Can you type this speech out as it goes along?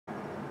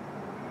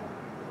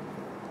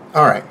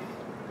Alright,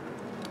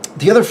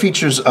 the other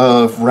features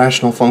of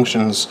rational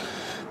functions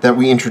that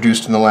we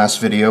introduced in the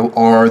last video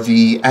are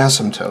the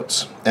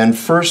asymptotes. And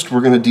first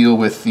we're going to deal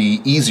with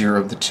the easier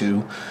of the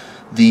two,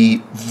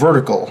 the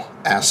vertical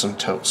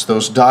asymptotes,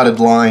 those dotted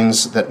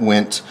lines that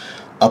went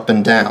up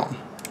and down.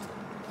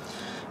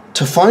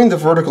 To find the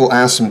vertical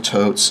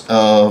asymptotes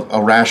of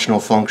a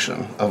rational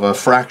function, of a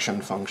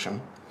fraction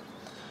function,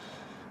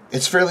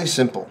 it's fairly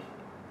simple.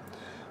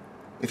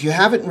 If you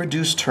have it in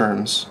reduced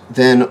terms,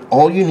 then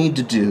all you need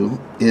to do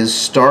is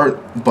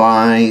start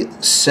by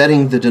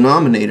setting the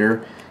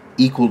denominator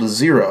equal to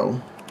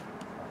 0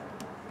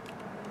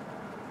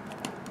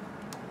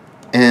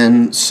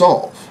 and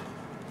solve.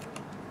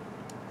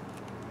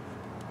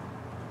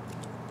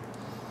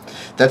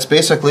 That's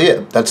basically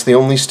it. That's the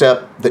only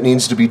step that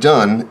needs to be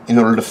done in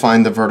order to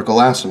find the vertical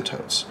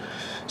asymptotes.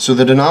 So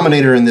the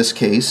denominator in this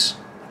case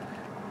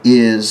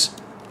is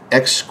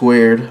x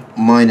squared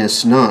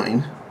minus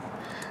 9.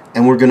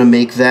 And we're going to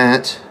make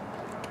that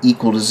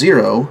equal to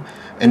 0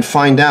 and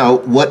find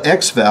out what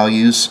x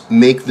values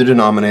make the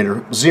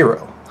denominator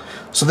 0.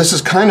 So this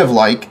is kind of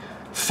like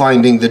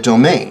finding the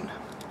domain.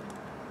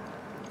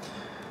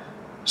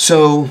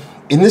 So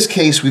in this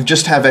case we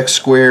just have x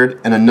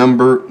squared and a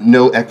number,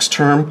 no x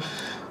term.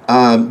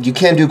 You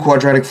can do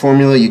quadratic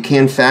formula, you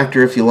can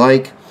factor if you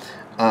like,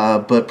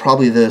 but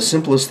probably the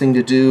simplest thing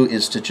to do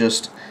is to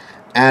just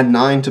add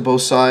 9 to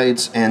both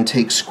sides and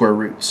take square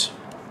roots.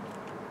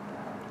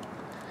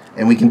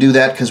 And we can do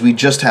that because we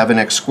just have an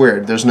x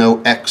squared. There's no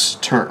x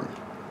term.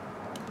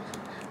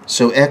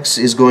 So x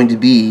is going to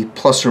be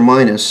plus or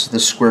minus the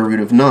square root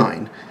of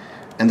 9.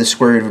 And the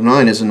square root of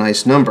 9 is a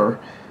nice number.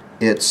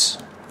 It's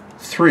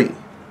 3.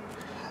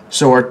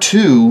 So our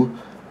two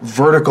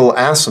vertical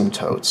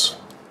asymptotes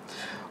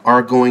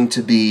are going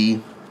to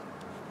be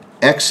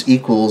x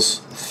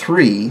equals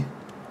 3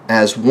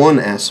 as one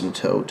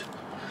asymptote.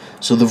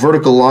 So the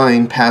vertical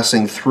line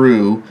passing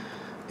through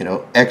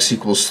x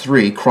equals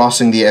 3,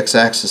 crossing the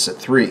x-axis at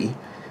 3,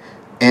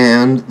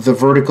 and the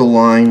vertical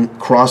line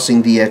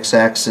crossing the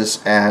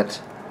x-axis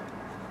at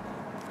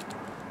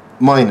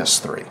minus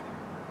 3.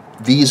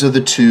 These are the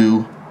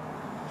two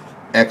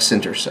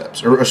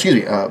x-intercepts, or excuse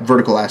me,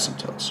 vertical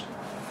asymptotes.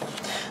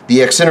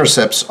 The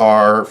x-intercepts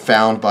are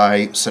found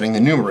by setting the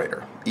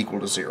numerator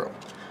equal to 0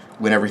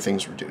 when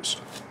everything's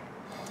reduced.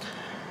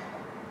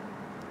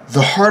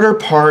 The harder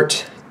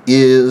part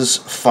is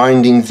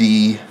finding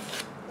the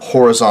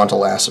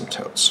horizontal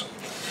asymptotes.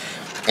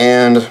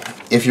 And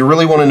if you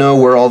really want to know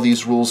where all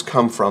these rules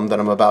come from that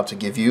I'm about to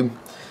give you,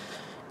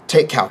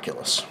 take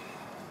calculus.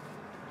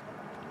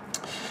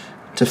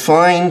 To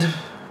find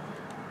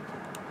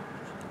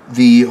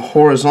the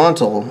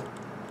horizontal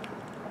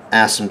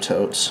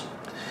asymptotes,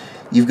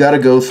 you've got to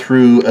go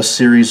through a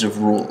series of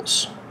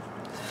rules.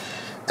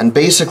 And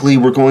basically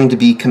we're going to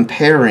be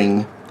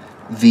comparing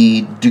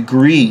the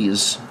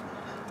degrees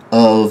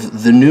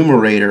of the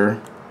numerator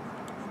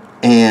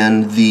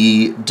and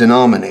the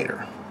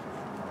denominator.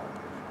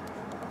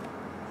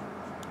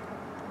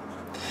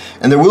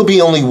 And there will be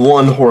only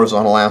one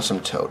horizontal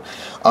asymptote.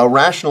 A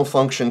rational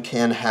function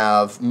can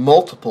have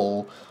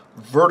multiple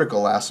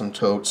vertical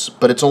asymptotes,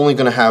 but it's only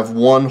going to have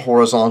one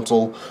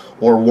horizontal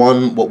or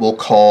one what we'll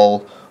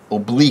call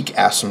oblique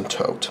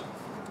asymptote.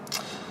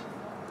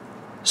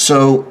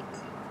 So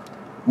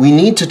we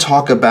need to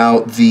talk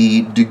about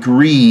the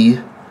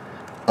degree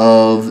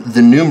of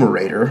the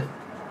numerator,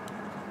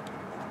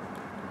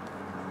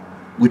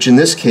 which in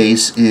this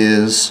case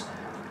is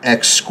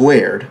x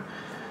squared.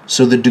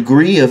 So the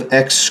degree of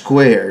x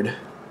squared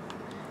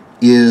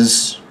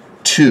is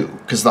 2,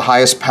 because the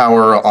highest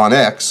power on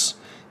x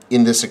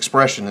in this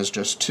expression is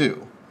just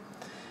 2.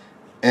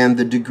 And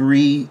the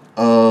degree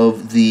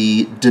of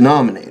the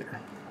denominator.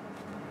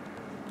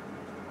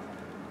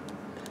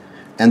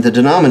 And the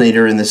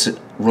denominator in this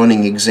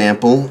running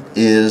example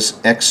is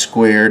x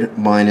squared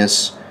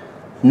minus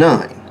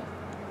 9.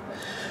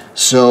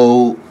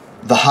 So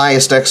the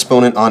highest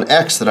exponent on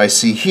x that I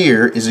see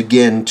here is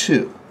again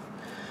 2.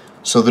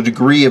 So the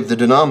degree of the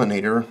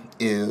denominator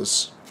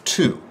is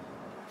 2.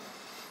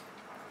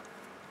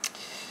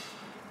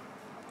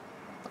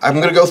 I'm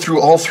going to go through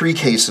all three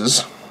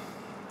cases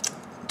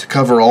to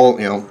cover all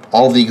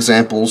the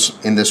examples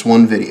in this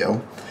one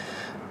video,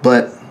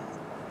 but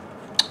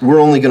we're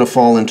only going to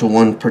fall into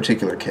one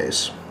particular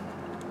case.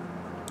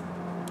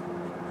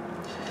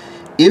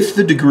 If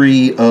the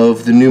degree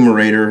of the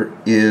numerator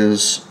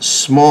is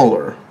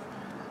smaller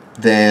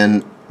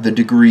than the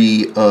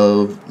degree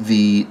of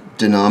the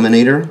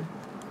denominator,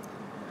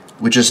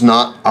 which is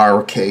not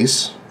our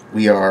case,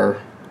 we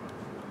are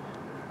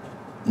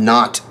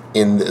not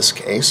in this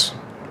case,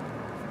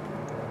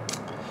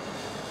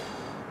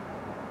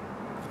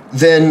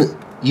 then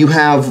you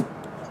have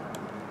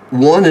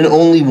one and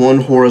only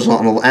one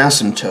horizontal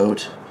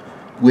asymptote,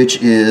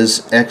 which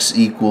is x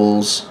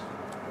equals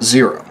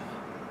 0.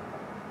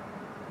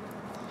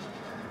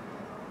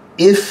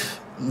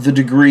 If the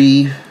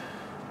degree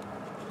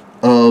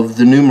of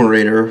the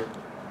numerator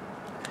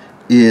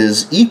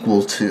is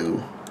equal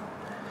to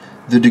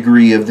the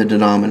degree of the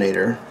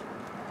denominator,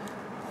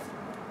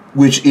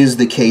 which is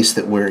the case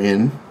that we're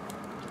in.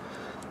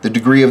 The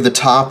degree of the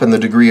top and the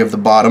degree of the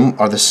bottom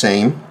are the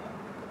same.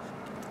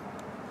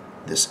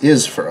 This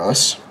is for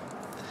us.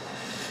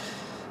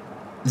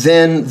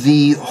 Then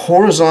the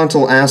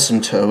horizontal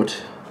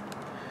asymptote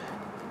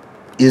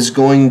is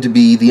going to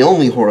be, the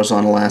only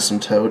horizontal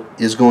asymptote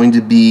is going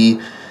to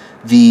be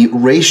the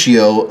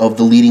ratio of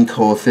the leading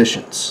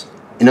coefficients.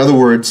 In other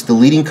words, the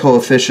leading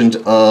coefficient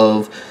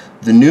of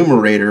the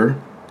numerator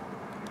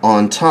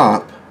on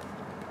top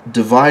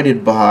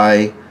divided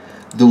by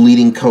the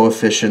leading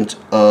coefficient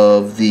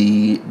of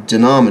the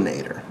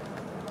denominator.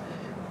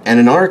 And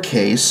in our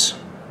case,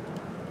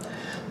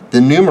 the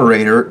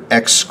numerator,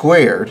 x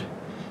squared,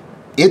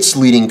 its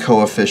leading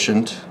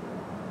coefficient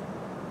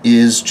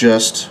is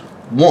just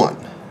 1.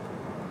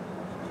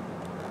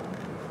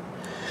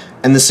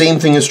 And the same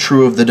thing is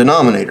true of the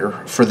denominator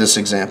for this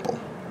example.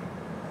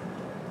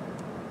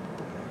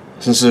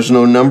 Since there's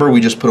no number, we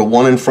just put a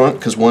 1 in front,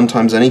 because 1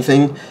 times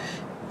anything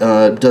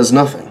does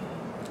nothing.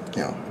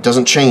 It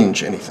doesn't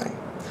change anything.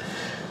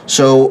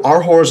 So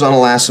our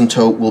horizontal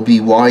asymptote will be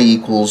y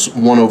equals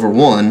 1 over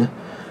 1,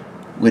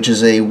 which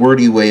is a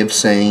wordy way of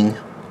saying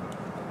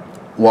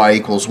y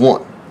equals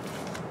 1.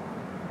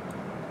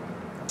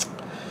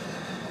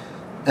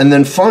 And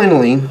then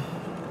finally,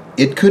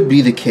 it could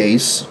be the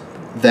case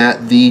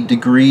that the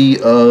degree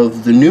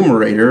of the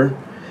numerator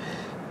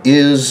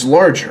is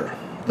larger.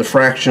 The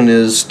fraction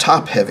is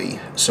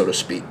top-heavy, so to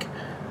speak.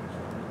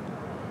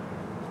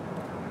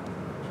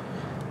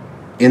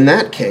 In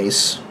that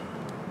case,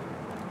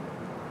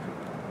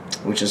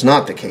 which is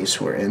not the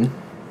case we're in,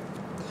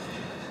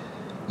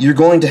 you're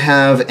going to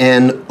have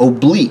an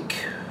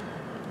oblique,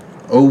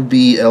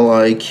 O-B-L-I-Q-U-E,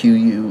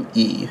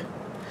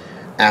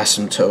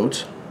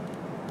 asymptote,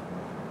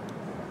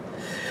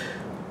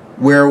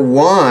 where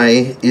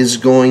y is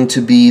going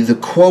to be the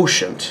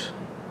quotient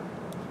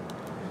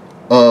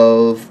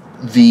of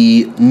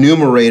the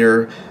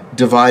numerator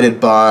divided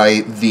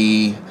by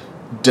the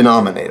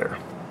denominator.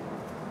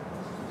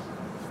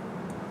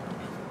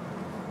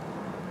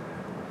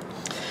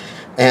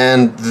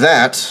 And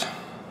that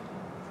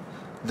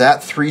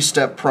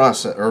three-step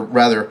process, or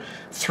rather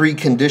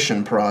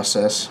three-condition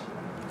process,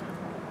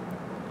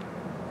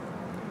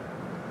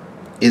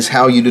 is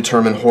how you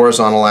determine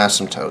horizontal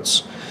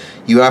asymptotes.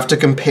 You have to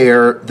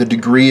compare the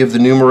degree of the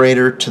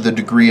numerator to the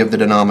degree of the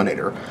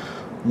denominator.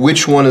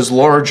 Which one is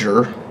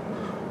larger,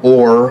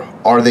 or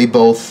are they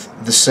both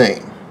the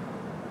same?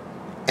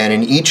 And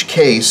in each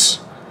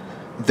case,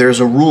 there's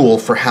a rule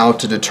for how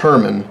to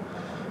determine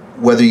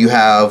whether you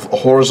have a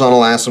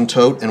horizontal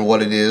asymptote and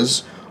what it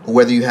is, or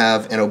whether you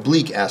have an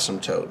oblique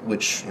asymptote,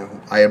 which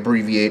I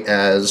abbreviate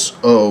as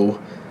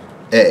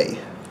OA.